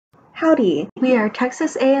Howdy! We are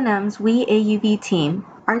Texas A&M's We AUV team.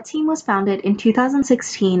 Our team was founded in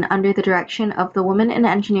 2016 under the direction of the Women in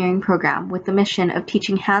Engineering program with the mission of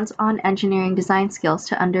teaching hands-on engineering design skills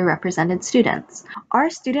to underrepresented students. Our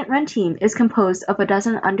student-run team is composed of a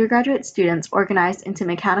dozen undergraduate students organized into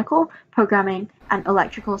mechanical, programming, and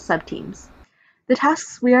electrical subteams. The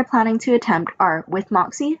tasks we are planning to attempt are with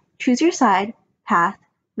Moxie, choose your side, path,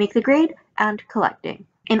 make the grade, and collecting.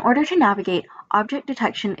 In order to navigate, object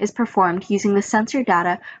detection is performed using the sensor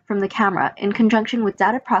data from the camera in conjunction with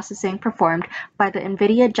data processing performed by the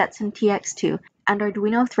NVIDIA Jetson TX2 and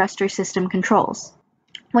Arduino thruster system controls.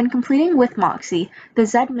 When completing with Moxie, the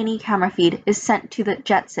Z Mini camera feed is sent to the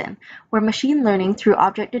Jetson, where machine learning through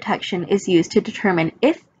object detection is used to determine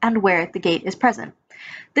if and where the gate is present.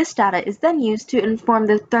 This data is then used to inform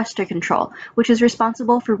the thruster control, which is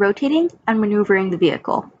responsible for rotating and maneuvering the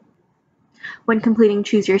vehicle. When completing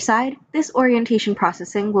Choose Your Side, this orientation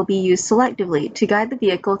processing will be used selectively to guide the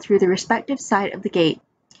vehicle through the respective side of the gate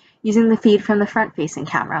using the feed from the front-facing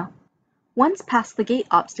camera. Once past the gate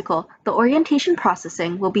obstacle, the orientation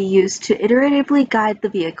processing will be used to iteratively guide the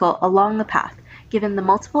vehicle along the path, given the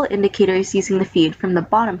multiple indicators using the feed from the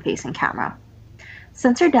bottom-facing camera.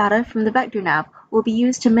 Sensor data from the vector nav will be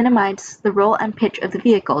used to minimize the roll and pitch of the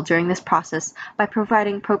vehicle during this process by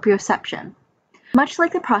providing proprioception. Much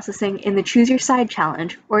like the processing in the Choose Your Side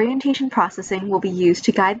challenge, orientation processing will be used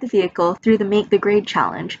to guide the vehicle through the Make the Grade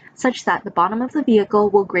challenge, such that the bottom of the vehicle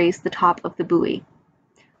will graze the top of the buoy.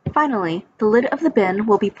 Finally, the lid of the bin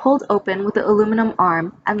will be pulled open with the aluminum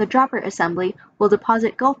arm, and the dropper assembly will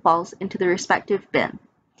deposit golf balls into the respective bin.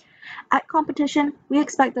 At competition, we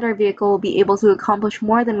expect that our vehicle will be able to accomplish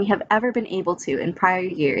more than we have ever been able to in prior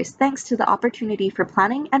years, thanks to the opportunity for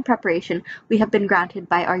planning and preparation we have been granted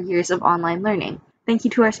by our years of online learning. Thank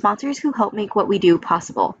you to our sponsors who help make what we do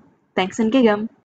possible. Thanks and gig 'em!